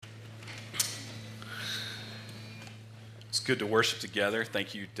It's good to worship together.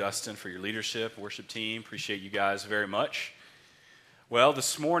 Thank you, Dustin, for your leadership, worship team. Appreciate you guys very much. Well,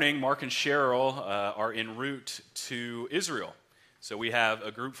 this morning, Mark and Cheryl are en route to Israel. So we have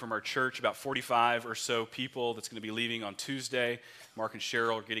a group from our church, about 45 or so people, that's going to be leaving on Tuesday. Mark and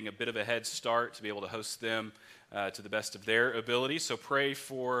Cheryl are getting a bit of a head start to be able to host them to the best of their ability. So pray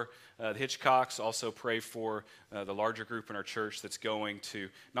for the Hitchcocks. Also pray for the larger group in our church that's going to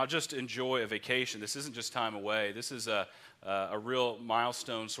not just enjoy a vacation. This isn't just time away. This is a real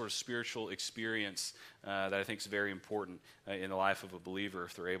milestone sort of spiritual experience that I think is very important in the life of a believer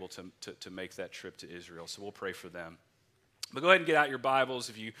if they're able to make that trip to Israel. So we'll pray for them. But go ahead and get out your Bibles.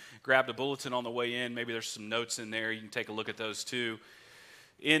 If you grabbed a bulletin on the way in, maybe there's some notes in there. You can take a look at those too.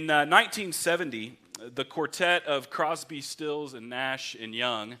 In 1970, the quartet of Crosby, Stills, and Nash and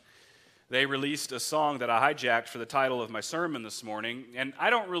Young, they released a song that I hijacked for the title of my sermon this morning. And I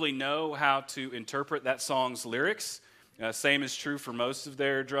don't really know how to interpret that song's lyrics. Same is true for most of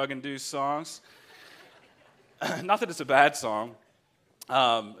their drug-induced songs. Not that it's a bad song,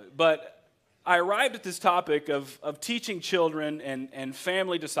 but I arrived at this topic of teaching children and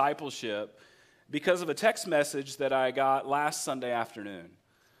family discipleship because of a text message that I got last Sunday afternoon.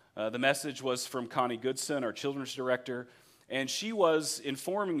 The message was from Connie Goodson, our children's director, and she was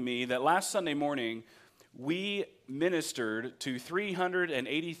informing me that last Sunday morning we ministered to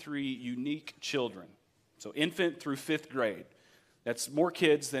 383 unique children, so infant through fifth grade. That's more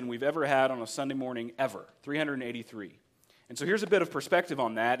kids than we've ever had on a Sunday morning ever, 383. And so here's a bit of perspective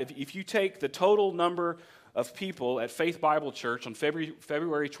on that. If you take the total number of people at Faith Bible Church on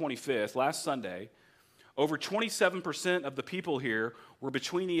February 25th, last Sunday, over 27% of the people here were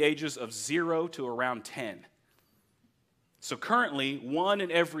between the ages of 0 to around 10. So currently, 1 in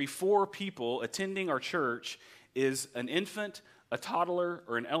every 4 people attending our church is an infant, a toddler,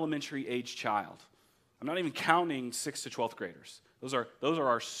 or an elementary age child. I'm not even counting 6th to 12th graders. Those are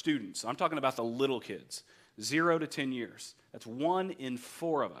our students. I'm talking about the little kids, 0 to 10 years. That's 1 in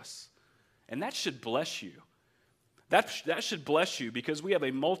 4 of us. And that should bless you. That should bless you because we have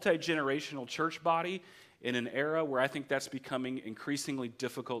a multi-generational church body in an era where I think that's becoming increasingly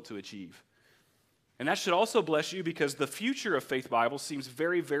difficult to achieve. And that should also bless you because the future of Faith Bible seems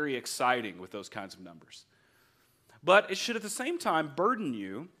very, very exciting with those kinds of numbers. But it should at the same time burden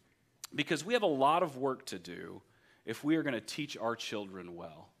you because we have a lot of work to do if we are going to teach our children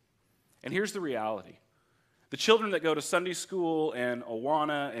well. And here's the reality. The children that go to Sunday school and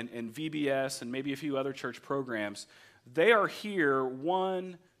Awana and VBS and maybe a few other church programs, they are here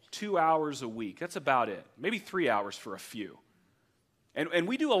 1-2 hours a week. That's about it. Maybe 3 hours for a few. And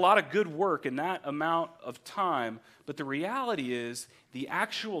we do a lot of good work in that amount of time, but the reality is the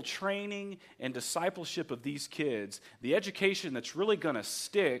actual training and discipleship of these kids, the education that's really going to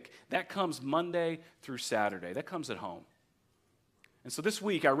stick, that comes Monday through Saturday. That comes at home. And so this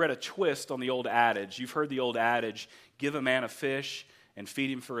week I read a twist on the old adage. You've heard the old adage, give a man a fish and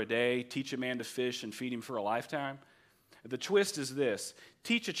feed him for a day, teach a man to fish and feed him for a lifetime. The twist is this: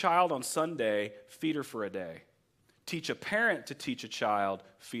 teach a child on Sunday, feed her for a day. Teach a parent to teach a child,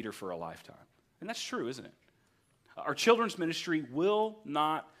 feed her for a lifetime. And that's true, isn't it? Our children's ministry will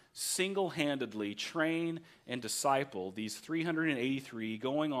not single-handedly train and disciple these 383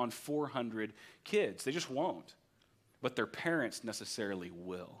 going on 400 kids. They just won't. But their parents necessarily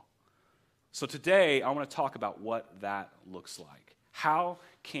will. So today, I want to talk about what that looks like. How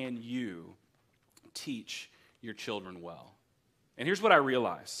can you teach your children well? And here's what I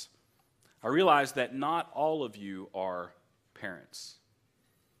realize. I realize that not all of you are parents.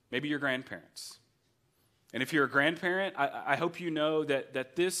 Maybe you're grandparents. And if you're a grandparent, I hope you know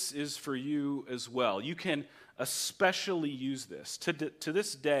that this is for you as well. You can especially use this. To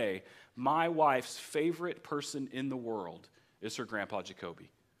this day, my wife's favorite person in the world is her grandpa Jacoby.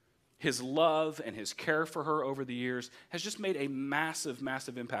 His love and his care for her over the years has just made a massive,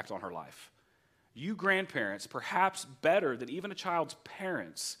 massive impact on her life. You grandparents, perhaps better than even a child's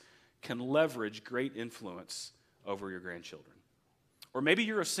parents, can leverage great influence over your grandchildren. Or maybe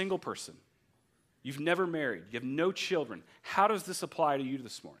you're a single person. You've never married. You have no children. How does this apply to you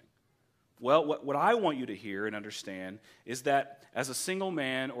this morning? Well, what I want you to hear and understand is that as a single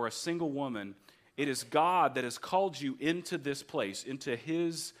man or a single woman, it is God that has called you into this place, into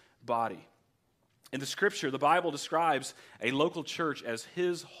His body. In the Scripture, the Bible describes a local church as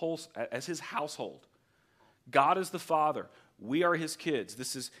His household. God is the Father. We are His kids.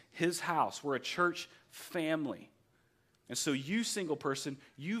 This is His house. We're a church family. And so you, single person,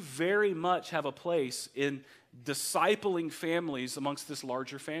 you very much have a place in discipling families amongst this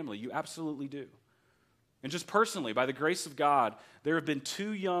larger family. You absolutely do. And just personally, by the grace of God, there have been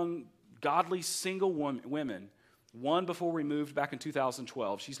 2 young, godly single women one before we moved back in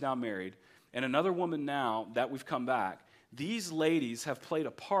 2012. She's now married. And another woman now that we've come back. These ladies have played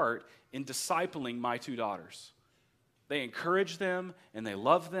a part in discipling my two daughters. They encourage them, and they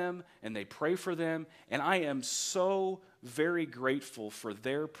love them, and they pray for them. And I am so very grateful for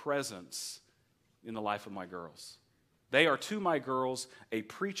their presence in the life of my girls. They are to my girls a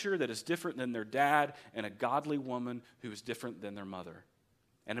preacher that is different than their dad and a godly woman who is different than their mother.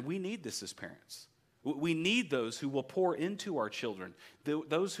 And we need this as parents. We need those who will pour into our children,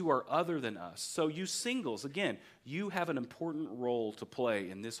 those who are other than us. So you singles, again, you have an important role to play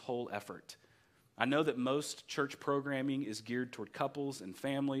in this whole effort. I know that most church programming is geared toward couples and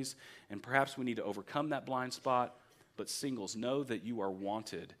families, and perhaps we need to overcome that blind spot, but singles, know that you are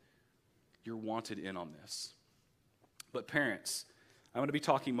wanted. You're wanted in on this. But parents, I'm going to be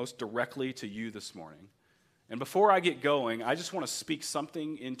talking most directly to you this morning. And before I get going, I just want to speak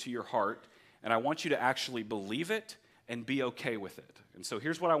something into your heart, and I want you to actually believe it and be okay with it. And so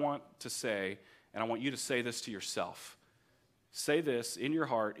here's what I want to say, and I want you to say this to yourself. Say this in your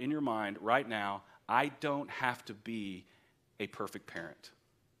heart, in your mind, right now: I don't have to be a perfect parent.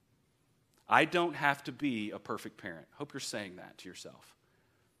 I don't have to be a perfect parent. Hope you're saying that to yourself.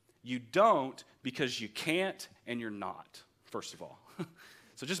 You don't because you can't and you're not, first of all.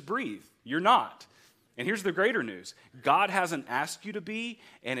 So just breathe. You're not. And here's the greater news. God hasn't asked you to be,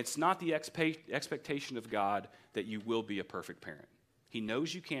 and it's not the expectation of God that you will be a perfect parent. He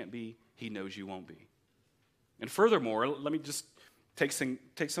knows you can't be. He knows you won't be. And furthermore, let me just take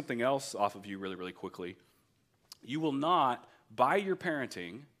something else off of you really, really quickly. You will not, by your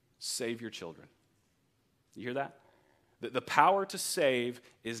parenting, save your children. You hear that? The power to save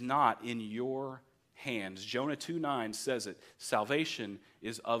is not in your hands. Jonah 2:9 says it. Salvation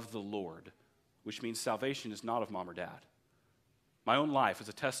is of the Lord, which means salvation is not of mom or dad. My own life is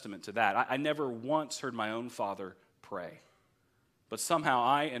a testament to that. I never once heard my own father pray. But somehow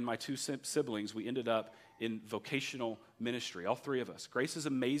I and my two siblings, we ended up in vocational ministry, all three of us. Grace is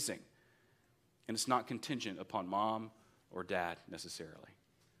amazing, and it's not contingent upon mom or dad necessarily.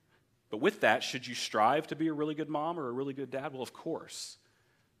 But with that, should you strive to be a really good mom or a really good dad? Well, of course.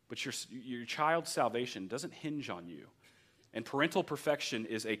 But your child's salvation doesn't hinge on you. And parental perfection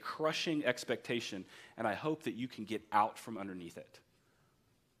is a crushing expectation, and I hope that you can get out from underneath it.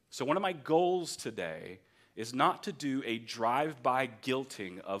 So one of my goals today is not to do a drive-by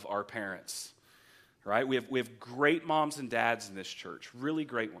guilting of our parents. Right? We have great moms and dads in this church, really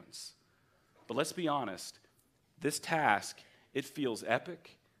great ones. But let's be honest, this task, it feels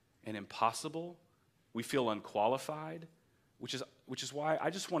epic and impossible. We feel unqualified, which is why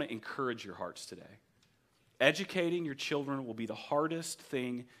I just want to encourage your hearts today. Educating your children will be the hardest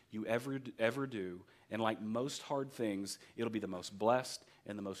thing you ever do, and like most hard things, it'll be the most blessed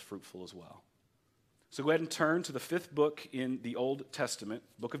and the most fruitful as well. So go ahead and turn to the 5th book in the Old Testament,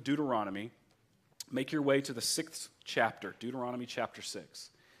 book of Deuteronomy. Make your way to the 6th chapter, Deuteronomy chapter 6.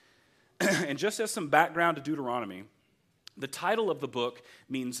 And just as some background to Deuteronomy, the title of the book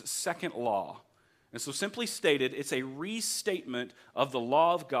means second law. And so simply stated, it's a restatement of the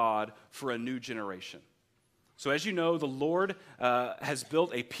law of God for a new generation. So as you know, the Lord has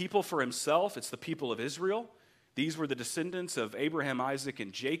built a people for himself. It's the people of Israel. These were the descendants of Abraham, Isaac,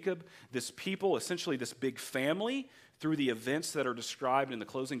 and Jacob. This people, essentially this big family, through the events that are described in the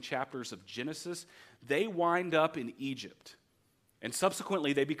closing chapters of Genesis, they wind up in Egypt. And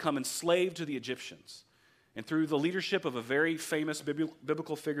subsequently, they become enslaved to the Egyptians. And through the leadership of a very famous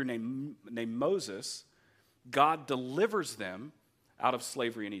biblical figure named Moses, God delivers them out of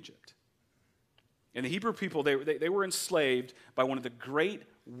slavery in Egypt. And the Hebrew people, they were enslaved by one of the great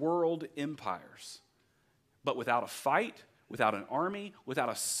world empires. But without a fight, without an army, without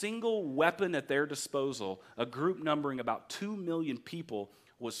a single weapon at their disposal, a group numbering about 2 million people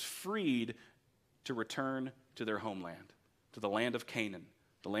was freed to return to their homeland, to the land of Canaan,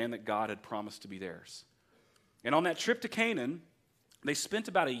 the land that God had promised to be theirs. And on that trip to Canaan, they spent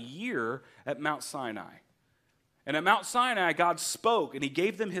about a year at Mount Sinai. And at Mount Sinai, God spoke and he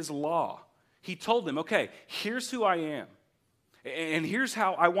gave them his law. He told them, okay, here's who I am. And here's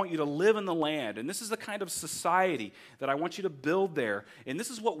how I want you to live in the land. And this is the kind of society that I want you to build there. And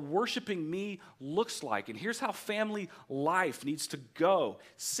this is what worshiping me looks like. And here's how family life needs to go.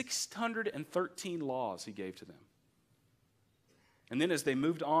 613 laws he gave to them. And then as they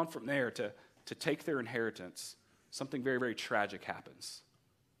moved on from there to take their inheritance, something very, very tragic happens.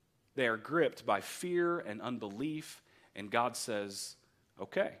 They are gripped by fear and unbelief. And God says,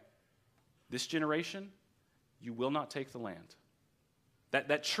 okay, this generation, you will not take the land.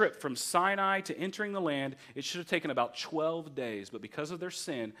 That trip from Sinai to entering the land, it should have taken about 12 days. But because of their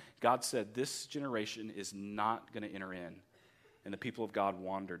sin, God said, this generation is not going to enter in. And the people of God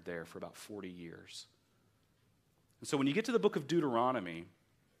wandered there for about 40 years. And so when you get to the book of Deuteronomy,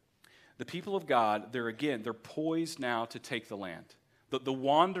 the people of God, they're poised now to take the land. The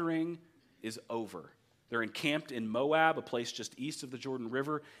wandering is over. They're encamped in Moab, a place just east of the Jordan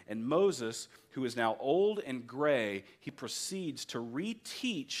River, and Moses, who is now old and gray, he proceeds to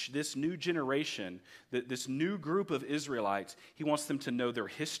reteach this new generation, this new group of Israelites. He wants them to know their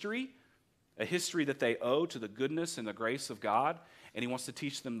history, a history that they owe to the goodness and the grace of God, and he wants to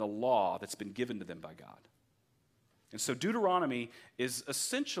teach them the law that's been given to them by God. And so Deuteronomy is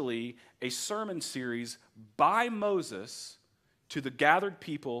essentially a sermon series by Moses to the gathered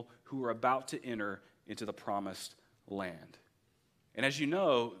people who are about to enter into the promised land. And as you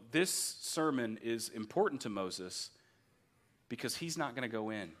know, this sermon is important to Moses because he's not going to go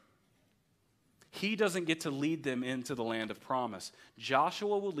in. He doesn't get to lead them into the land of promise.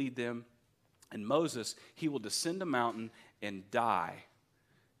 Joshua will lead them, and Moses, he will descend a mountain and die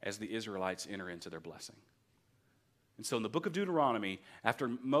as the Israelites enter into their blessing. And so in the book of Deuteronomy, after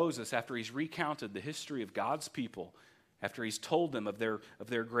he's recounted the history of God's people, after he's told them of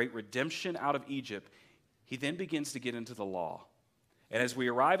their great redemption out of Egypt, he then begins to get into the law. And as we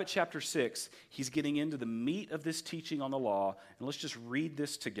arrive at chapter 6, he's getting into the meat of this teaching on the law. And let's just read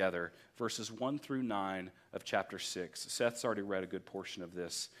this together, verses 1 through 9 of chapter 6. Seth's already read a good portion of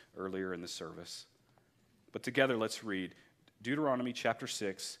this earlier in the service. But together, let's read Deuteronomy chapter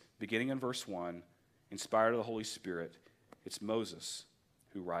 6, beginning in verse 1, inspired of the Holy Spirit. It's Moses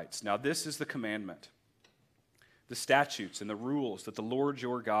who writes, "Now this is the commandment, the statutes and the rules that the Lord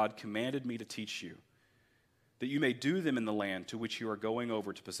your God commanded me to teach you, that you may do them in the land to which you are going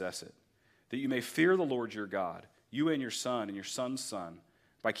over to possess it, that you may fear the Lord your God, you and your son and your son's son,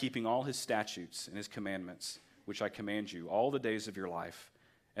 by keeping all his statutes and his commandments, which I command you all the days of your life,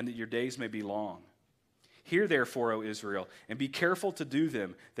 and that your days may be long. Hear therefore, O Israel, and be careful to do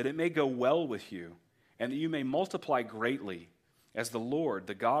them, that it may go well with you, and that you may multiply greatly, as the Lord,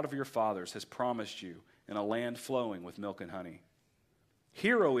 the God of your fathers, has promised you, in a land flowing with milk and honey.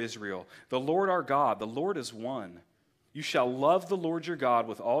 Hear, O Israel, the Lord our God, the Lord is one. You shall love the Lord your God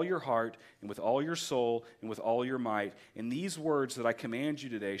with all your heart, and with all your soul, and with all your might. And these words that I command you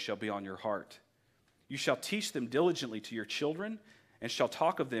today shall be on your heart. You shall teach them diligently to your children, and shall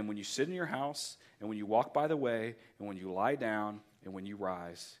talk of them when you sit in your house, and when you walk by the way, and when you lie down, and when you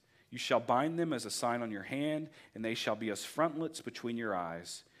rise. You shall bind them as a sign on your hand, and they shall be as frontlets between your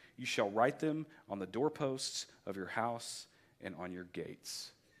eyes. You shall write them on the doorposts of your house and on your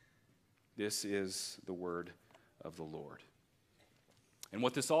gates." This is the word of the Lord. And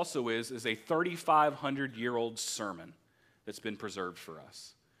what this also is a 3,500-year-old sermon that's been preserved for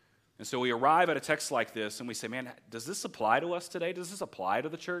us. And so we arrive at a text like this and we say, man, does this apply to us today? Does this apply to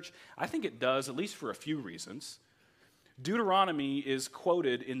the church? I think it does, at least for a few reasons. Deuteronomy is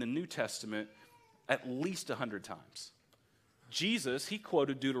quoted in the New Testament at least 100 times. Jesus, he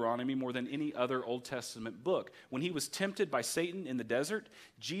quoted Deuteronomy more than any other Old Testament book. When he was tempted by Satan in the desert,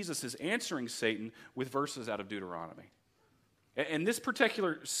 Jesus is answering Satan with verses out of Deuteronomy. And this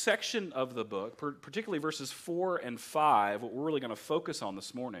particular section of the book, particularly verses 4 and 5, what we're really going to focus on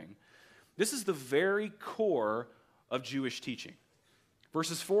this morning, this is the very core of Jewish teaching.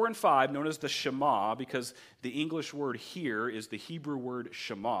 Verses 4 and 5, known as the Shema, because the English word here is the Hebrew word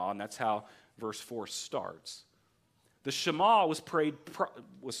Shema, and that's how verse 4 starts. The Shema was prayed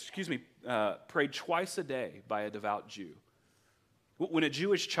twice a day by a devout Jew. When a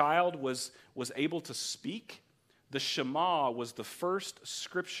Jewish child was able to speak, the Shema was the first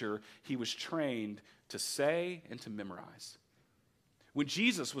scripture he was trained to say and to memorize. When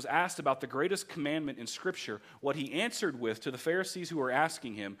Jesus was asked about the greatest commandment in Scripture, what he answered with to the Pharisees who were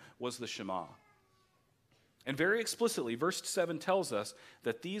asking him was the Shema. And very explicitly, verse 7 tells us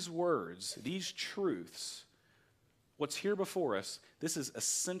that these words, these truths, what's here before us, this is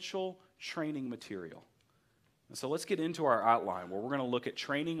essential training material. And so let's get into our outline where we're going to look at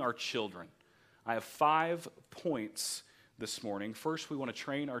training our children. I have 5 points this morning. First, we want to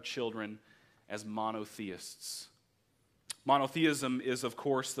train our children as monotheists. Monotheism is, of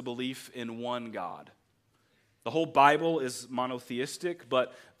course, the belief in one God. The whole Bible is monotheistic,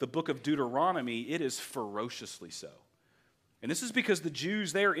 but the book of Deuteronomy, it is ferociously so. And this is because the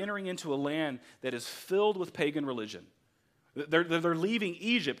Jews, they are entering into a land that is filled with pagan religion. They're leaving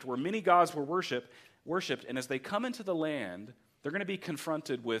Egypt, where many gods were worshipped, and as they come into the land, They're going to be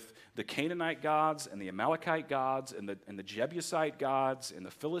confronted with the Canaanite gods and the Amalekite gods and the Jebusite gods and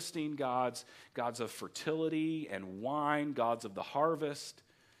the Philistine gods, gods of fertility and wine, gods of the harvest.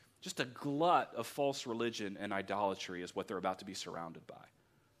 Just a glut of false religion and idolatry is what they're about to be surrounded by.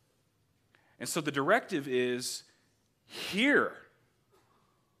 And so the directive is, hear,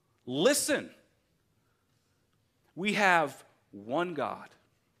 listen. We have one God.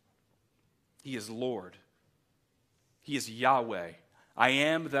 He is Lord. He is Yahweh. I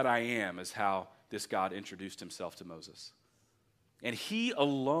am that I am is how this God introduced himself to Moses. And he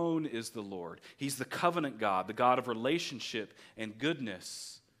alone is the Lord. He's the covenant God, the God of relationship and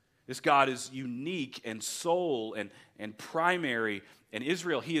goodness. This God is unique and sole and primary. And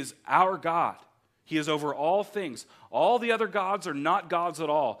Israel, he is our God. He is over all things. All the other gods are not gods at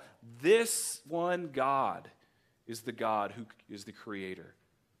all. This one God is the God who is the creator.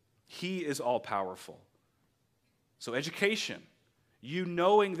 He is all powerful. So education, you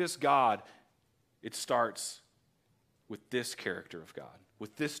knowing this God, it starts with this character of God,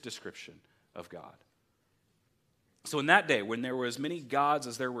 with this description of God. So in that day, when there were as many gods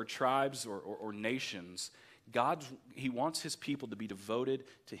as there were tribes or nations, God, he wants his people to be devoted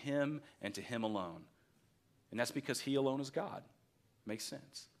to him and to him alone. And that's because he alone is God. Makes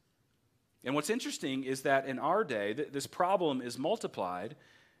sense. And what's interesting is that in our day, this problem is multiplied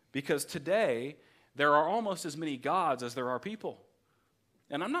because today, there are almost as many gods as there are people.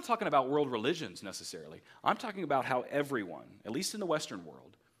 And I'm not talking about world religions necessarily. I'm talking about how everyone, at least in the Western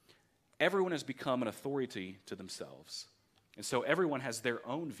world, everyone has become an authority to themselves. And so everyone has their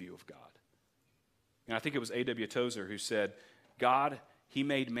own view of God. And I think it was A.W. Tozer who said, God, he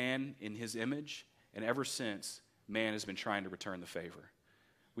made man in his image, and ever since, man has been trying to return the favor.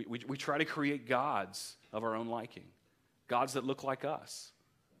 We try to create gods of our own liking, gods that look like us.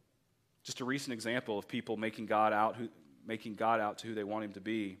 Just a recent example of people making God out to who they want him to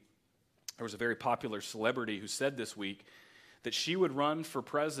be. There was a very popular celebrity who said this week that she would run for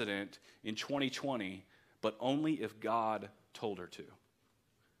president in 2020, but only if God told her to.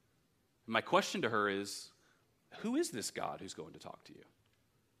 My question to her is, who is this God who's going to talk to you?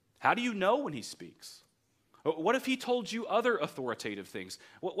 How do you know when he speaks? What if he told you other authoritative things?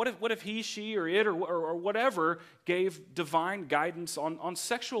 What if he, she, or it, or whatever gave divine guidance on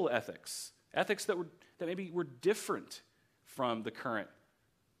sexual ethics? Ethics that maybe were different from the current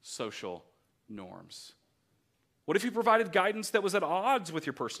social norms. What if he provided guidance that was at odds with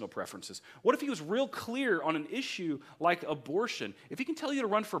your personal preferences? What if he was real clear on an issue like abortion? If he can tell you to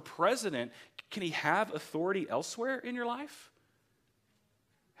run for president, can he have authority elsewhere in your life?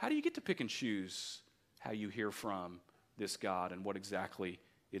 How do you get to pick and choose how you hear from this God and what exactly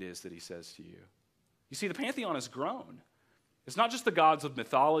it is that he says to you? You see, the pantheon has grown. It's not just the gods of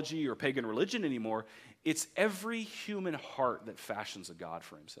mythology or pagan religion anymore. It's every human heart that fashions a God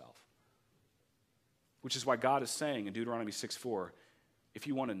for himself. Which is why God is saying in Deuteronomy 6:4, if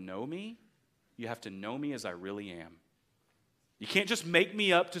you want to know me, you have to know me as I really am. You can't just make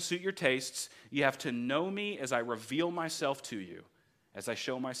me up to suit your tastes. You have to know me as I reveal myself to you, as I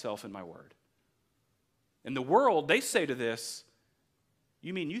show myself in my word. In the world, they say to this,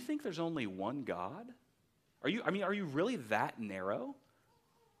 you mean you think there's only one God? Are you really that narrow?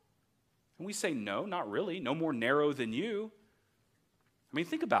 And we say, no, not really. No more narrow than you. I mean,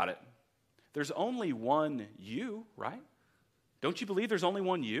 think about it. There's only one you, right? Don't you believe there's only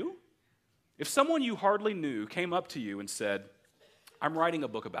one you? If someone you hardly knew came up to you and said, I'm writing a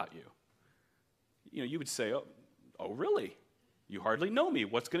book about you, you would say, oh, really? You hardly know me.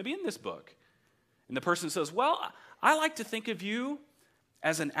 What's going to be in this book? And the person says, well, I like to think of you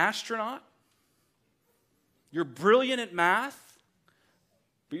as an astronaut. You're brilliant at math,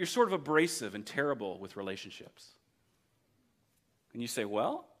 but you're sort of abrasive and terrible with relationships. And you say,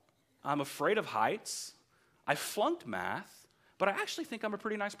 well, I'm afraid of heights. I flunked math, but I actually think I'm a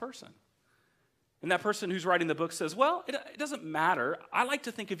pretty nice person. And that person who's writing the book says, well, it doesn't matter. I like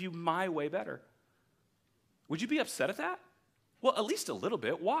to think of you my way better. Would you be upset at that? Well, at least a little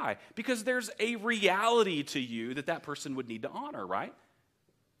bit. Why? Because there's a reality to you that person would need to honor, right?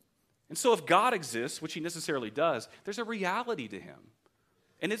 And so if God exists, which he necessarily does, there's a reality to him.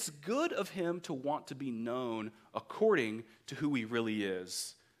 And it's good of him to want to be known according to who he really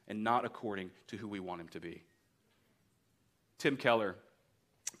is and not according to who we want him to be. Tim Keller,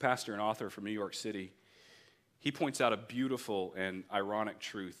 pastor and author from New York City, he points out a beautiful and ironic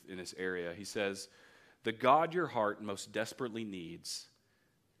truth in this area. He says, the God your heart most desperately needs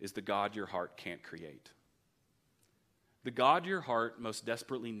is the God your heart can't create. The God your heart most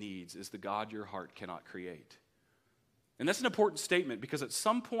desperately needs is the God your heart cannot create. And that's an important statement because at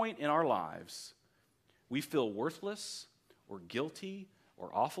some point in our lives, we feel worthless or guilty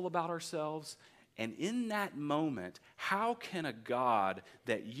or awful about ourselves. And in that moment, how can a God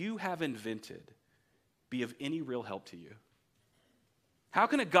that you have invented be of any real help to you? How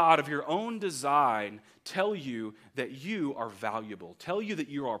can a God of your own design tell you that you are valuable, tell you that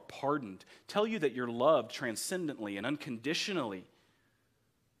you are pardoned, tell you that you're loved transcendently and unconditionally?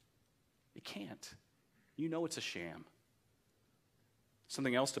 It can't. You know it's a sham.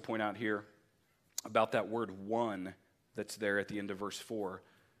 Something else to point out here about that word one that's there at the end of verse 4.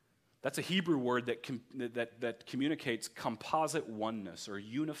 That's a Hebrew word that communicates composite oneness or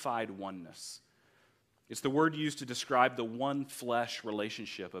unified oneness. It's the word used to describe the one flesh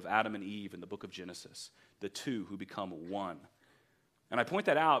relationship of Adam and Eve in the book of Genesis, the two who become one. And I point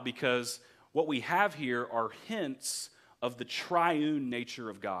that out because what we have here are hints of the triune nature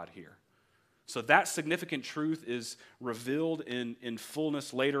of God here. So that significant truth is revealed in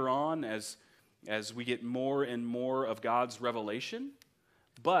fullness later on as we get more and more of God's revelation.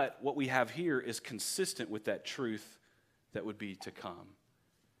 But what we have here is consistent with that truth that would be to come.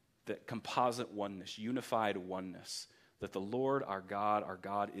 That composite oneness, unified oneness, that the Lord our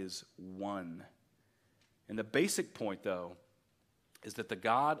God is one. And the basic point, though, is that the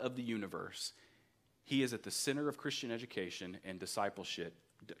God of the universe, he is at the center of Christian education and discipleship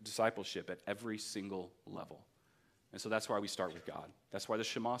at every single level. And so that's why we start with God. That's why the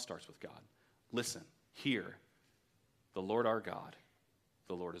Shema starts with God. Listen, hear, the Lord our God,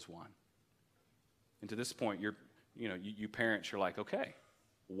 the Lord is one. And to this point, you parents, you're like, okay,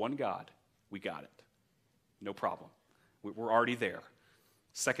 one God, we got it. No problem. We're already there.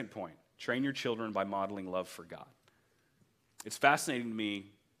 Second point, train your children by modeling love for God. It's fascinating to me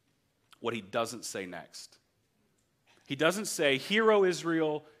what he doesn't say next. He doesn't say, "Hear, O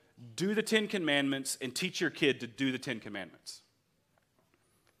Israel, do the 10 Commandments and teach your kid to do the 10 Commandments."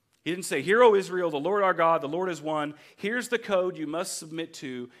 He didn't say, "Hear, O Israel, the Lord our God, the Lord is one. Here's the code you must submit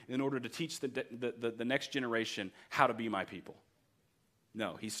to in order to teach the next generation how to be my people."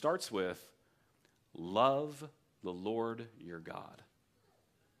 No, he starts with, love the Lord your God.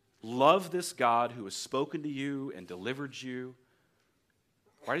 Love this God who has spoken to you and delivered you.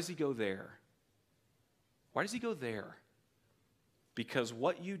 Why does he go there? Why does he go there? Because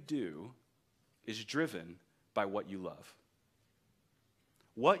what you do is driven by what you love.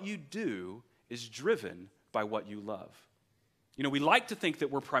 What you do is driven by what you love. You know, we like to think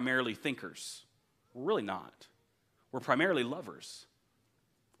that we're primarily thinkers. We're really not. We're primarily lovers.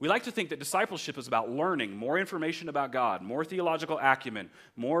 We like to think that discipleship is about learning more information about God, more theological acumen,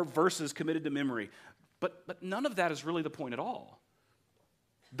 more verses committed to memory. But none of that is really the point at all.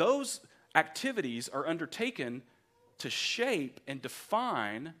 Those activities are undertaken to shape and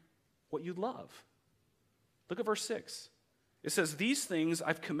define what you love. Look at verse 6. It says, "These things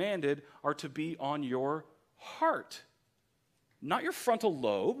I've commanded are to be on your heart." Not your frontal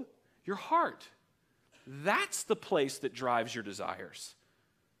lobe, your heart. That's the place that drives your desires.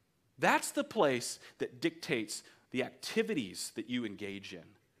 That's the place that dictates the activities that you engage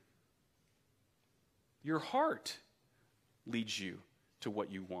in. Your heart leads you to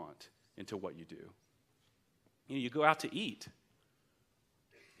what you want and to what you do. You know, you go out to eat,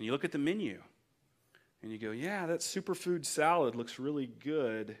 and you look at the menu, and you go, "Yeah, that superfood salad looks really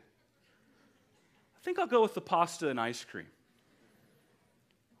good. I think I'll go with the pasta and ice cream."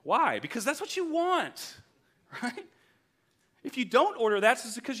 Why? Because that's what you want, right? If you don't order that,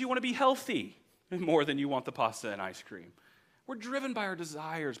 it's because you want to be healthy more than you want the pasta and ice cream. We're driven by our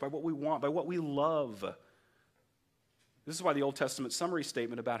desires, by what we want, by what we love. This is why the Old Testament summary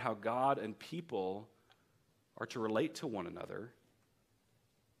statement about how God and people are to relate to one another,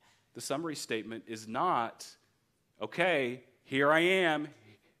 the summary statement is not, "Okay, here I am,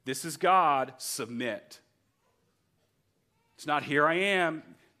 this is God, submit." It's not, "Here I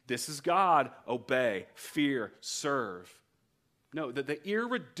am, this is God, obey, fear, serve." No, the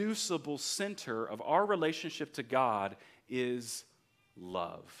irreducible center of our relationship to God is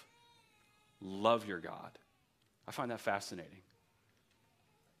love. Love your God. I find that fascinating.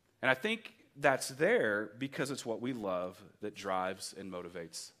 And I think that's there because it's what we love that drives and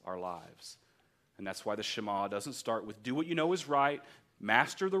motivates our lives. And that's why the Shema doesn't start with do what you know is right,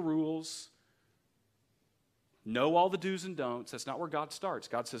 master the rules, know all the do's and don'ts. That's not where God starts.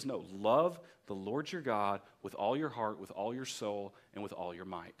 God says, no, love the Lord your God with all your heart, with all your soul, and with all your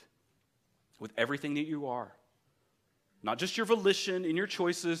might. With everything that you are. Not just your volition in your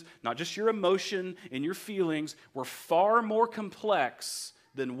choices, not just your emotion in your feelings. We're far more complex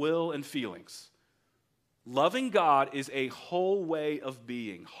than will and feelings. Loving God is a whole way of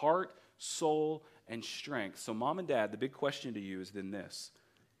being, heart, soul, and strength. So mom and dad, the big question to you is then this.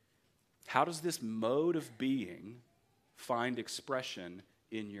 How does this mode of being find expression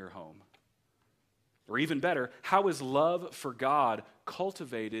in your home? Or even better, how is love for God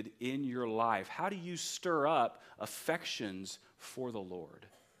cultivated in your life? How do you stir up affections for the Lord?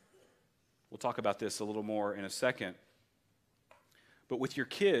 We'll talk about this a little more in a second. But with your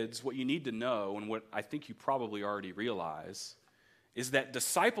kids, what you need to know, and what I think you probably already realize, is that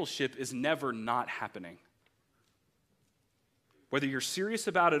discipleship is never not happening. Whether you're serious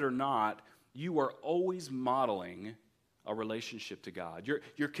about it or not, you are always modeling a relationship to God.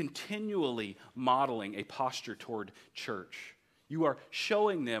 You're continually modeling a posture toward church. You are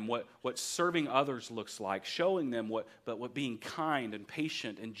showing them what serving others looks like, showing them what being kind and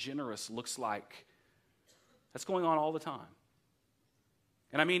patient and generous looks like. That's going on all the time.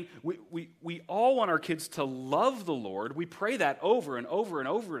 And I mean, we all want our kids to love the Lord. We pray that over and over and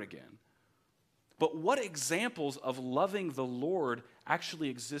over again. But what examples of loving the Lord actually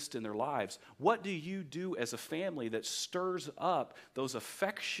exist in their lives? What do you do as a family that stirs up those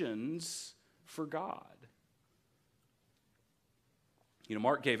affections for God? You know,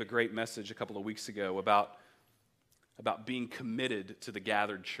 Mark gave a great message a couple of weeks ago about being committed to the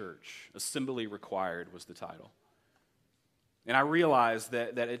gathered church. Assembly Required was the title. And I realize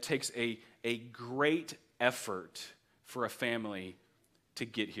that it takes a great effort for a family to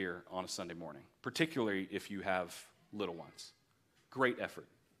get here on a Sunday morning, particularly if you have little ones. Great effort.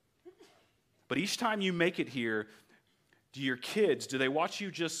 But each time you make it here, do your kids, do they watch you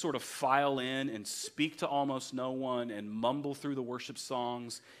just sort of file in and speak to almost no one and mumble through the worship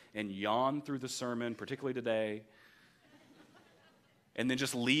songs and yawn through the sermon, particularly today, and then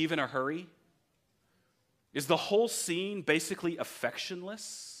just leave in a hurry? Is the whole scene basically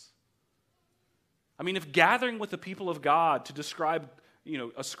affectionless? I mean, if gathering with the people of God to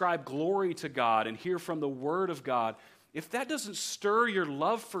ascribe glory to God and hear from the Word of God, if that doesn't stir your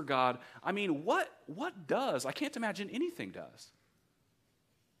love for God, I mean, what does? I can't imagine anything does.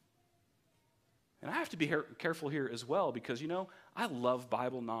 And I have to be careful here as well because, I love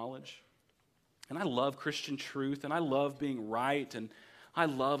Bible knowledge, and I love Christian truth, and I love being right, and I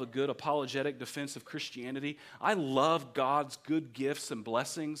love a good apologetic defense of Christianity. I love God's good gifts and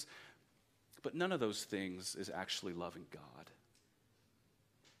blessings, but none of those things is actually loving God.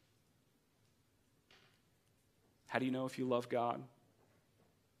 How do you know if you love God?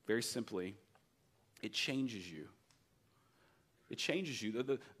 Very simply, it changes you. It changes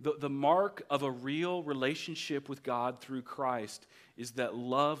you. The mark of a real relationship with God through Christ is that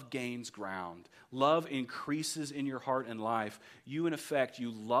love gains ground. Love increases in your heart and life. You, in effect,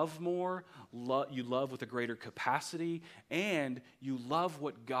 you love more, you love with a greater capacity, and you love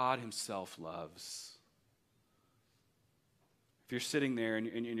what God himself loves. If you're sitting there and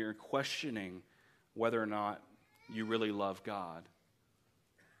you're questioning whether or not you really love God,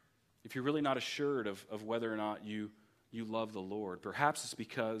 if you're really not assured of whether or not you love the Lord, perhaps it's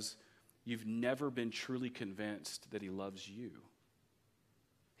because you've never been truly convinced that he loves you.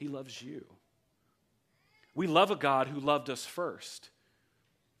 He loves you. We love a God who loved us first.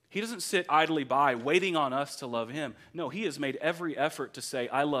 He doesn't sit idly by waiting on us to love him. No, he has made every effort to say,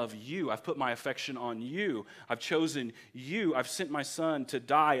 I love you. I've put my affection on you. I've chosen you. I've sent my son to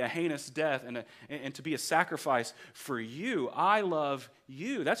die a heinous death and to be a sacrifice for you. I love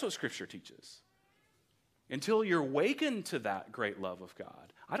you. That's what Scripture teaches. Until you're awakened to that great love of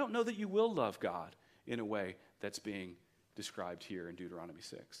God, I don't know that you will love God in a way that's being described here in Deuteronomy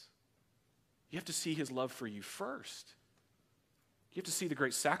 6. You have to see his love for you first. You have to see the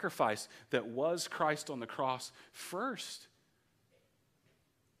great sacrifice that was Christ on the cross first,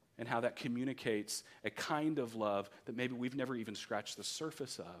 and how that communicates a kind of love that maybe we've never even scratched the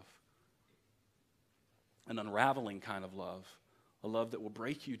surface of. An unraveling kind of love, a love that will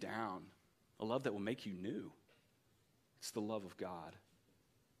break you down, a love that will make you new. It's the love of God.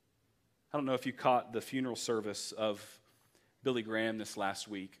 I don't know if you caught the funeral service of Billy Graham this last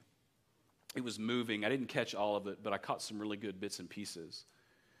week. It was moving. I didn't catch all of it, but I caught some really good bits and pieces.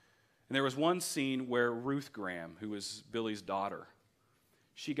 And there was one scene where Ruth Graham, who was Billy's daughter,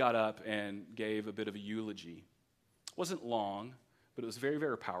 she got up and gave a bit of a eulogy. It wasn't long, but it was very,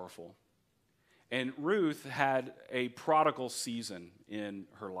 very powerful. And Ruth had a prodigal season in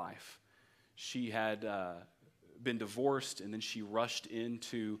her life. She had been divorced, and then she rushed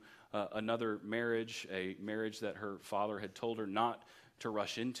into another marriage, a marriage that her father had told her not to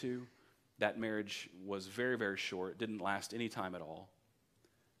rush into. That marriage was very, very short. It didn't last any time at all.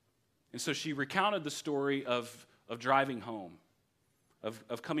 And so she recounted the story of driving home,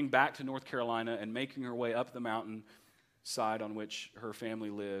 of coming back to North Carolina and making her way up the mountain side on which her family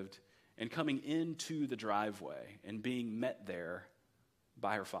lived, and coming into the driveway and being met there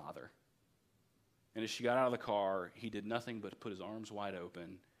by her father. And as she got out of the car, he did nothing but put his arms wide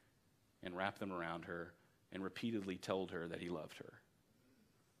open and wrap them around her and repeatedly told her that he loved her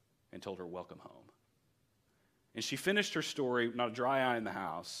and told her, welcome home. And she finished her story, not a dry eye in the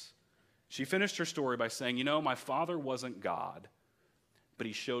house. She finished her story by saying, you know, my father wasn't God, but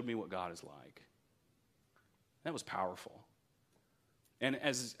he showed me what God is like. That was powerful. And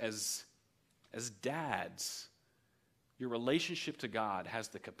as dads, your relationship to God has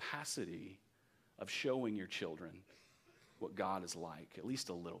the capacity of showing your children what God is like, at least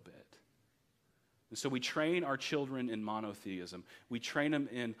a little bit. And so we train our children in monotheism. We train them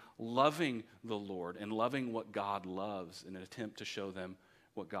in loving the Lord and loving what God loves in an attempt to show them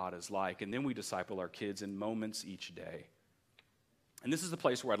what God is like. And then we disciple our kids in moments each day. And this is the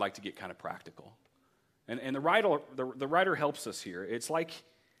place where I'd like to get kind of practical. And the writer helps us here. It's like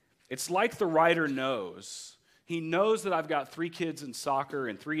the writer knows. He knows that I've got 3 kids in soccer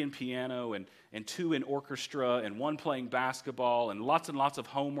and 3 in piano and 2 in orchestra and 1 playing basketball and lots of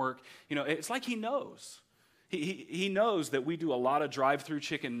homework. You know, it's like he knows. He knows that we do a lot of drive-through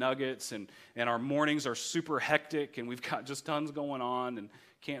chicken nuggets and our mornings are super hectic and we've got just tons going on and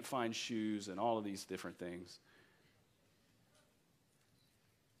can't find shoes and all of these different things.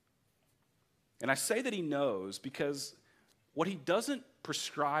 And I say that he knows because what he doesn't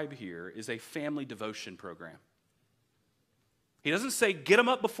prescribe here is a family devotion program. He doesn't say, get them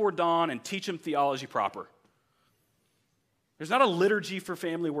up before dawn and teach them theology proper. There's not a liturgy for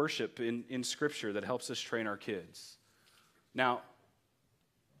family worship in Scripture that helps us train our kids. Now,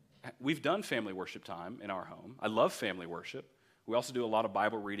 we've done family worship time in our home. I love family worship. We also do a lot of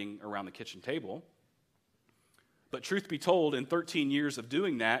Bible reading around the kitchen table. But truth be told, in 13 years of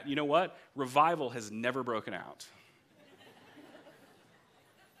doing that, you know what? Revival has never broken out.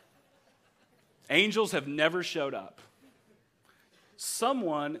 Angels have never showed up.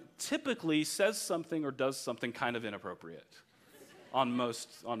 Someone typically says something or does something kind of inappropriate on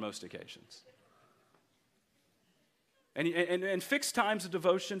most occasions. And fixed times of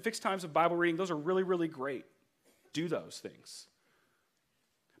devotion, fixed times of Bible reading, those are really, really great. Do those things.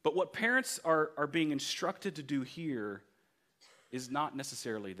 But what parents are being instructed to do here is not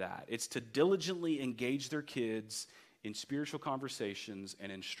necessarily that. It's to diligently engage their kids in spiritual conversations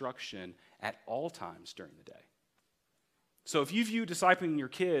and instruction at all times during the day. So if you view discipling your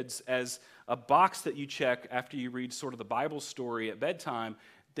kids as a box that you check after you read sort of the Bible story at bedtime,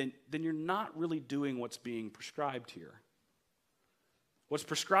 then you're not really doing what's being prescribed here. What's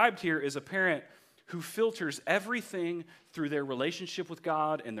prescribed here is a parent who filters everything through their relationship with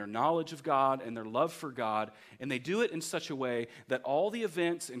God and their knowledge of God and their love for God, and they do it in such a way that all the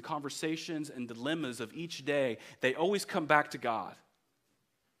events and conversations and dilemmas of each day, they always come back to God.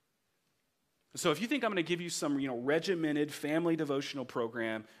 So if you think I'm going to give you some, regimented family devotional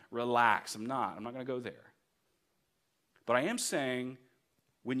program, relax. I'm not going to go there. But I am saying,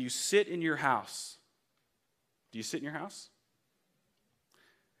 when you sit in your house, do you sit in your house?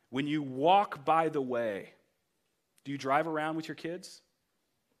 When you walk by the way, do you drive around with your kids?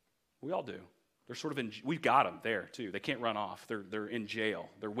 We all do. They're sort of we've got them there too. They can't run off. They're in jail.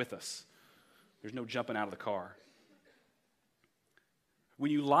 They're with us. There's no jumping out of the car.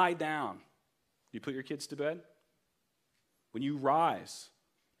 When you lie down, do you put your kids to bed? When you rise,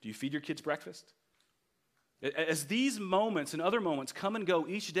 do you feed your kids breakfast? As these moments and other moments come and go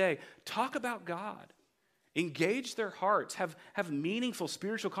each day, talk about God. Engage their hearts. Have meaningful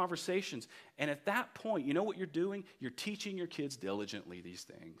spiritual conversations. And at that point, you know what you're doing? You're teaching your kids diligently these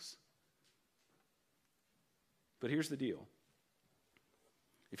things. But here's the deal.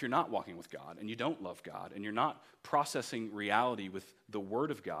 If you're not walking with God and you don't love God and you're not processing reality with the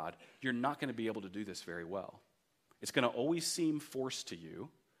Word of God, you're not going to be able to do this very well. It's going to always seem forced to you,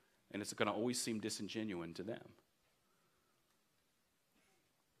 and it's going to always seem disingenuous to them.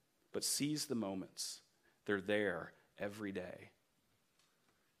 But seize the moments. They're there every day.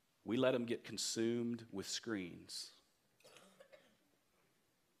 We let them get consumed with screens,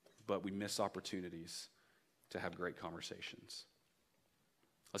 but we miss opportunities to have great conversations.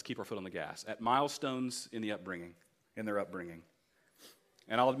 Let's keep our foot on the gas. At milestones in their upbringing.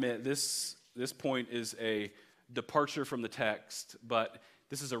 And I'll admit, this point is a departure from the text, but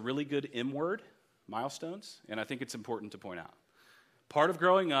this is a really good M word, milestones, and I think it's important to point out. Part of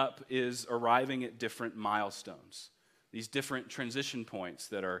growing up is arriving at different milestones, these different transition points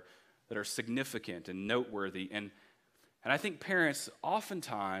that are significant and noteworthy. And I think parents,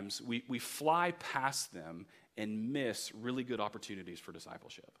 oftentimes, we fly past them and miss really good opportunities for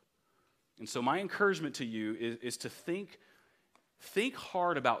discipleship. And so my encouragement to you is to think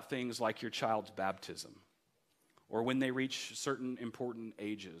hard about things like your child's baptism, or when they reach certain important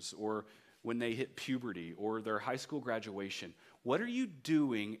ages, or when they hit puberty or their high school graduation? What are you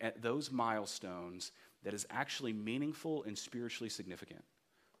doing at those milestones that is actually meaningful and spiritually significant?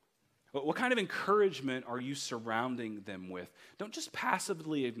 What kind of encouragement are you surrounding them with? Don't just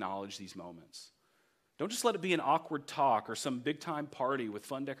passively acknowledge these moments. Don't just let it be an awkward talk or some big-time party with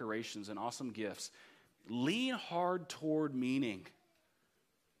fun decorations and awesome gifts. Lean hard toward meaning.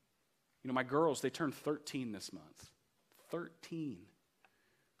 My girls, they turned 13 this month. 13.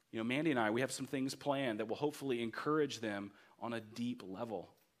 Mandy and I, we have some things planned that will hopefully encourage them on a deep level.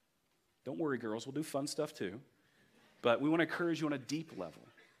 Don't worry, girls, we'll do fun stuff too. But we want to encourage you on a deep level.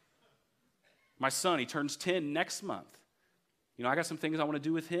 My son, he turns 10 next month. I got some things I want to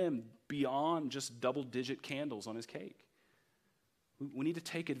do with him beyond just double-digit candles on his cake. We need to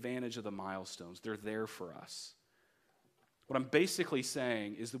take advantage of the milestones. They're there for us. What I'm basically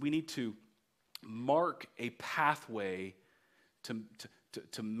saying is that we need to mark a pathway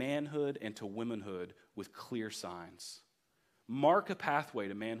to manhood and to womanhood with clear signs. Mark a pathway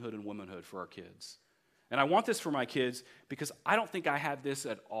to manhood and womanhood for our kids. And I want this for my kids because I don't think I had this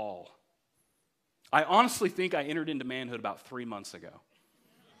at all. I honestly think I entered into manhood about 3 months ago.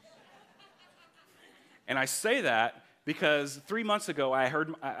 And I say that because 3 months ago I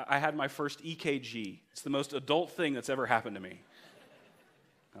had my first EKG. It's the most adult thing that's ever happened to me.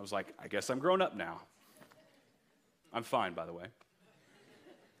 I was like, I guess I'm grown up now. I'm fine, by the way.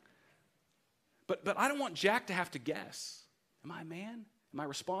 But I don't want Jack to have to guess. Am I a man? Am I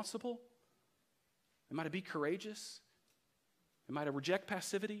responsible? Am I to be courageous? Am I to reject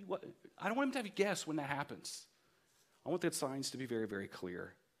passivity? What? I don't want him to have to guess when that happens. I want the signs to be very, very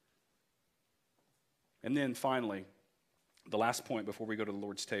clear. And then finally, the last point before we go to the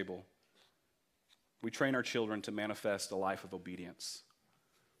Lord's table, we train our children to manifest a life of obedience.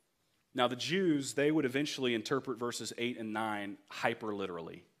 Now, the Jews, they would eventually interpret verses 8 and 9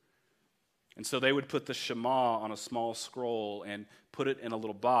 hyper-literally. And so they would put the Shema on a small scroll and put it in a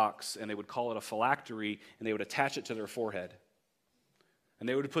little box, and they would call it a phylactery, and they would attach it to their forehead. And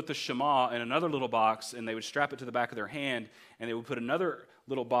they would put the Shema in another little box, and they would strap it to the back of their hand, and they would put another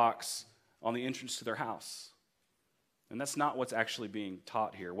little box on the entrance to their house. And that's not what's actually being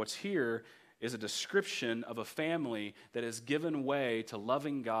taught here. What's here is a description of a family that has given way to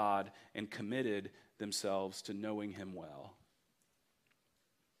loving God and committed themselves to knowing Him well.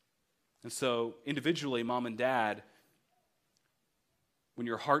 And so, individually, mom and dad, when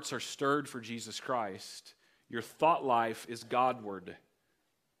your hearts are stirred for Jesus Christ, your thought life is Godward.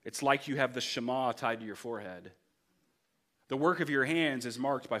 It's like you have the Shema tied to your forehead. The work of your hands is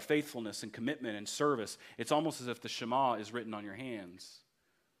marked by faithfulness and commitment and service. It's almost as if the Shema is written on your hands.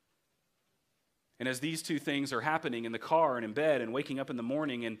 And as these two things are happening in the car and in bed and waking up in the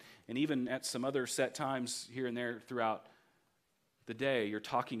morning and even at some other set times here and there throughout the day, you're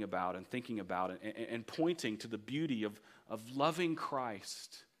talking about and thinking about it and pointing to the beauty of loving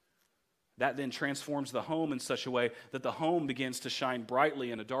Christ. That then transforms the home in such a way that the home begins to shine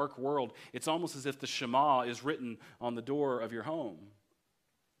brightly in a dark world. It's almost as if the Shema is written on the door of your home.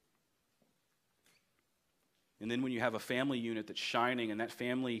 And then when you have a family unit that's shining and that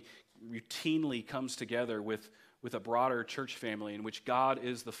family routinely comes together with a broader church family in which God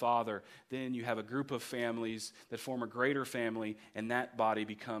is the Father, then you have a group of families that form a greater family, and that body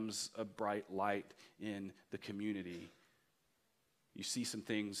becomes a bright light in the community. You see some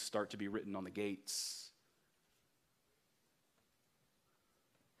things start to be written on the gates.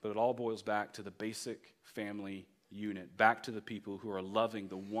 But it all boils back to the basic family unit, back to the people who are loving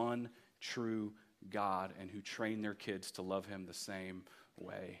the one true God and who train their kids to love Him the same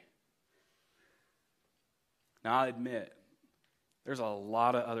way. Now, I admit, there's a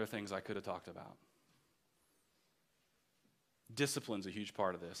lot of other things I could have talked about. Discipline's a huge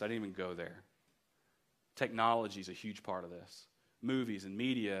part of this. I didn't even go there. Technology's a huge part of this. Movies and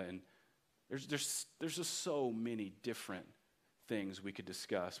media, and there's just so many different things we could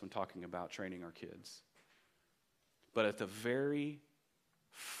discuss when talking about training our kids. But at the very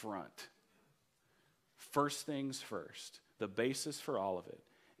front, first things first, the basis for all of it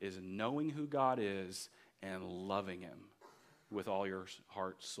is knowing who God is and loving Him with all your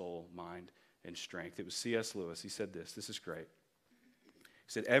heart, soul, mind, and strength. It was C.S. Lewis. He said this is great. He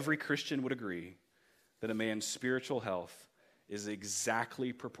said, every Christian would agree that a man's spiritual health is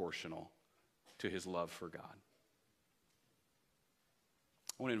exactly proportional to his love for God.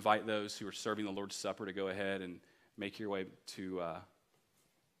 I want to invite those who are serving the Lord's Supper to go ahead and make your way to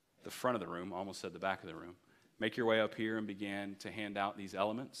the front of the room, almost said the back of the room. Make your way up here and begin to hand out these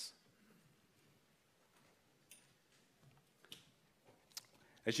elements.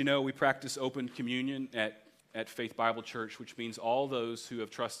 As you know, we practice open communion at at Faith Bible Church, which means all those who have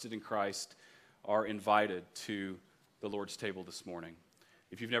trusted in Christ are invited to the Lord's table this morning.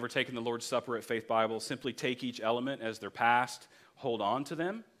 If you've never taken the Lord's Supper at Faith Bible, simply take each element as they're passed, hold on to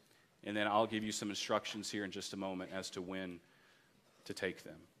them, and then I'll give you some instructions here in just a moment as to when to take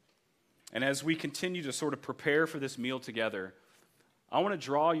them. And as we continue to sort of prepare for this meal together, I want to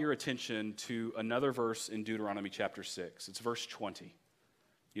draw your attention to another verse in Deuteronomy chapter 6. It's verse 20.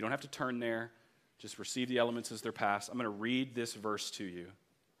 You don't have to turn there. Just receive the elements as they're passed. I'm going to read this verse to you.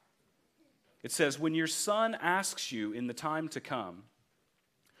 It says, "When your son asks you in the time to come,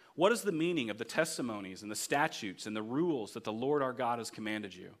 what is the meaning of the testimonies and the statutes and the rules that the Lord our God has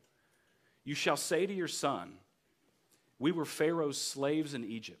commanded you? You shall say to your son, we were Pharaoh's slaves in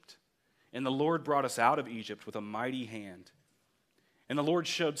Egypt, and the Lord brought us out of Egypt with a mighty hand. And the Lord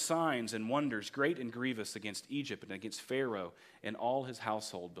showed signs and wonders, great and grievous, against Egypt and against Pharaoh and all his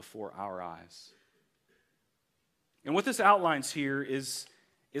household before our eyes." And what this outlines here is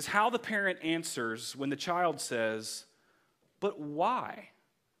how the parent answers when the child says, "But why?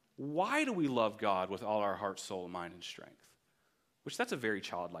 Why do we love God with all our heart, soul, mind, and strength?" Which that's a very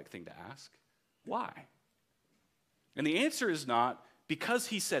childlike thing to ask. Why? And the answer is not, "Because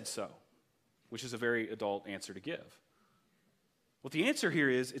he said so," which is a very adult answer to give. What the answer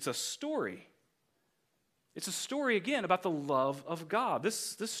here is, it's a story. It's a story, again, about the love of God.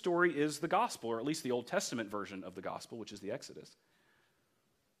 This story is the gospel, or at least the Old Testament version of the gospel, which is the Exodus.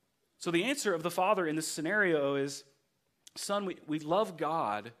 So the answer of the father in this scenario is, "Son, we love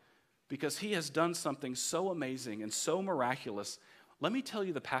God because he has done something so amazing and so miraculous. Let me tell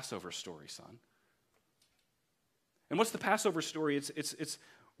you the Passover story, son." And what's the Passover story? It's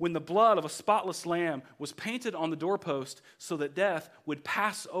when the blood of a spotless lamb was painted on the doorpost so that death would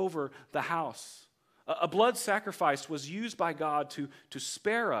pass over the house. A blood sacrifice was used by God to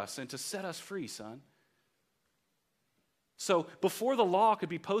spare us and to set us free, son. So before the law could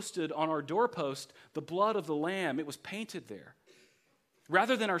be posted on our doorpost, the blood of the lamb, it was painted there.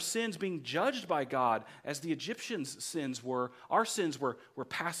 Rather than our sins being judged by God as the Egyptians' sins were, our sins were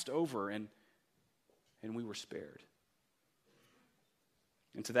passed over and we were spared.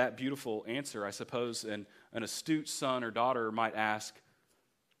 And to that beautiful answer, I suppose an astute son or daughter might ask,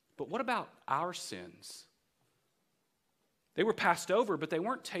 "But what about our sins? They were passed over, but they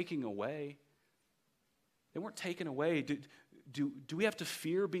weren't taken away. They weren't taken away. Do we have to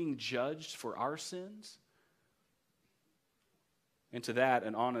fear being judged for our sins?" And to that,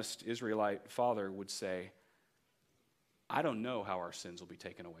 an honest Israelite father would say, "I don't know how our sins will be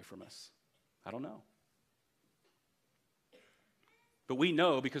taken away from us. I don't know." But we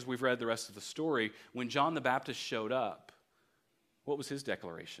know, because we've read the rest of the story, when John the Baptist showed up, what was his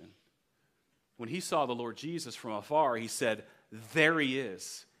declaration? When he saw the Lord Jesus from afar, he said, "There he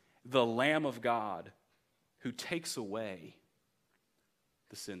is, the Lamb of God who takes away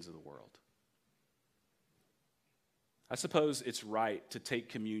the sins of the world." I suppose it's right to take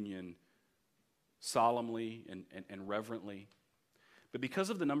communion solemnly and reverently. But because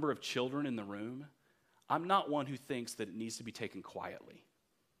of the number of children in the room, I'm not one who thinks that it needs to be taken quietly.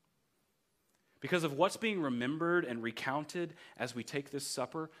 Because of what's being remembered and recounted as we take this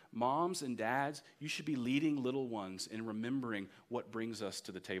supper, moms and dads, you should be leading little ones in remembering what brings us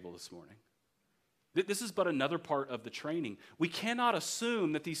to the table this morning. This is but another part of the training. We cannot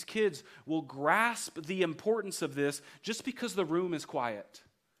assume that these kids will grasp the importance of this just because the room is quiet.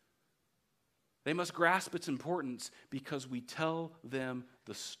 They must grasp its importance because we tell them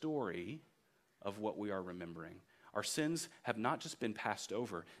the story of what we are remembering. Our sins have not just been passed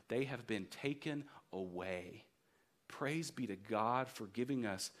over, they have been taken away. Praise be to God for giving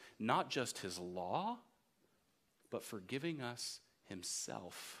us not just his law, but for giving us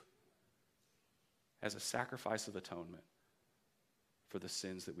himself as a sacrifice of atonement for the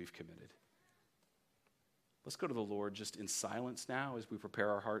sins that we've committed. Let's go to the Lord just in silence now as we prepare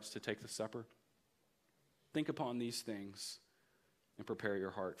our hearts to take the supper. Think upon these things and prepare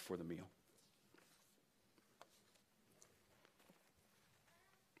your heart for the meal.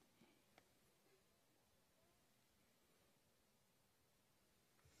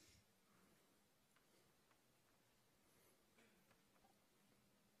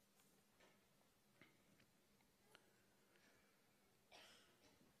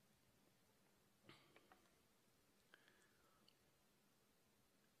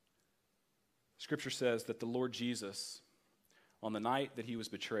 Scripture says that the Lord Jesus, on the night that he was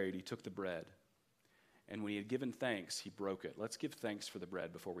betrayed, he took the bread, and when he had given thanks, he broke it. Let's give thanks for the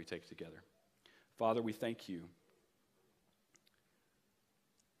bread before we take it together. Father, we thank you.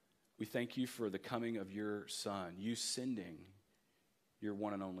 We thank you for the coming of your Son, you sending your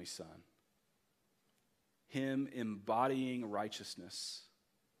one and only Son. him embodying righteousness,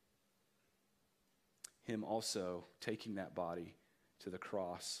 him also taking that body to the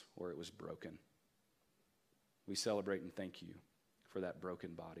cross where it was broken. We celebrate and thank you for that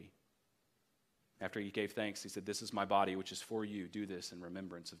broken body. After he gave thanks, he said, "This is my body, which is for you. Do this in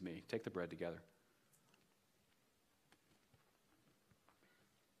remembrance of me." Take the bread together.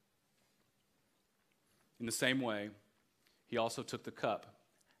 In the same way, he also took the cup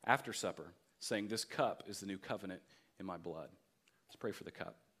after supper, saying, "This cup is the new covenant in my blood." Let's pray for the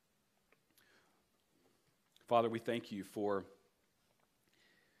cup. Father, we thank you for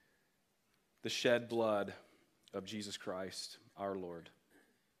the shed blood of Jesus Christ, our Lord.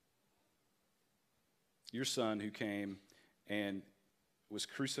 Your Son who came and was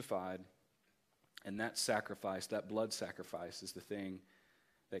crucified, and that sacrifice, that blood sacrifice, is the thing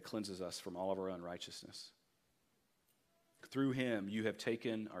that cleanses us from all of our unrighteousness. Through him, you have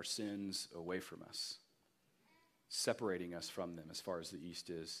taken our sins away from us, separating us from them as far as the east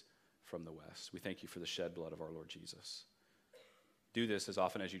is from the west. We thank you for the shed blood of our Lord Jesus. Do this as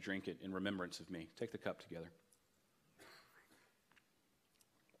often as you drink it in remembrance of me. Take the cup together.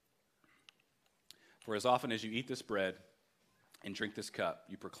 For as often as you eat this bread and drink this cup,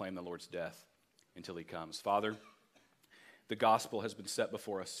 you proclaim the Lord's death until he comes. Father, the gospel has been set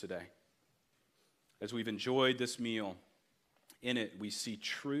before us today. As we've enjoyed this meal, in it we see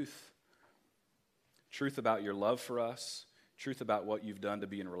truth about your love for us, truth about what you've done to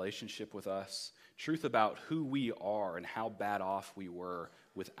be in relationship with us, truth about who we are and how bad off we were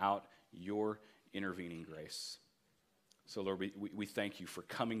without your intervening grace. So Lord, we thank you for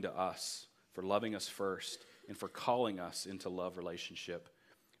coming to us, for loving us first, and for calling us into love relationship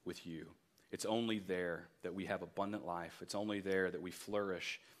with you. It's only there that we have abundant life. It's only there that we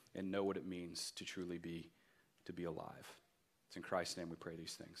flourish and know what it means to truly be alive. It's in Christ's name we pray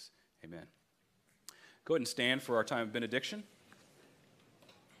these things. Amen. Go ahead and stand for our time of benediction.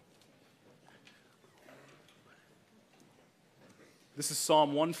 This is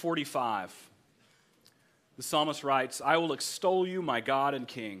Psalm 145. The psalmist writes, "I will extol you, my God and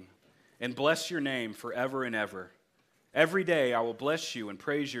King, and bless your name forever and ever. Every day I will bless you and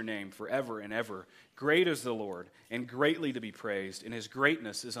praise your name forever and ever. Great is the Lord, and greatly to be praised, and his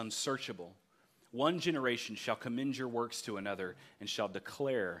greatness is unsearchable. One generation shall commend your works to another, and shall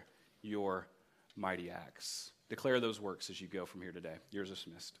declare your mighty acts." Declare those works as you go from here today. Yours is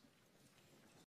dismissed.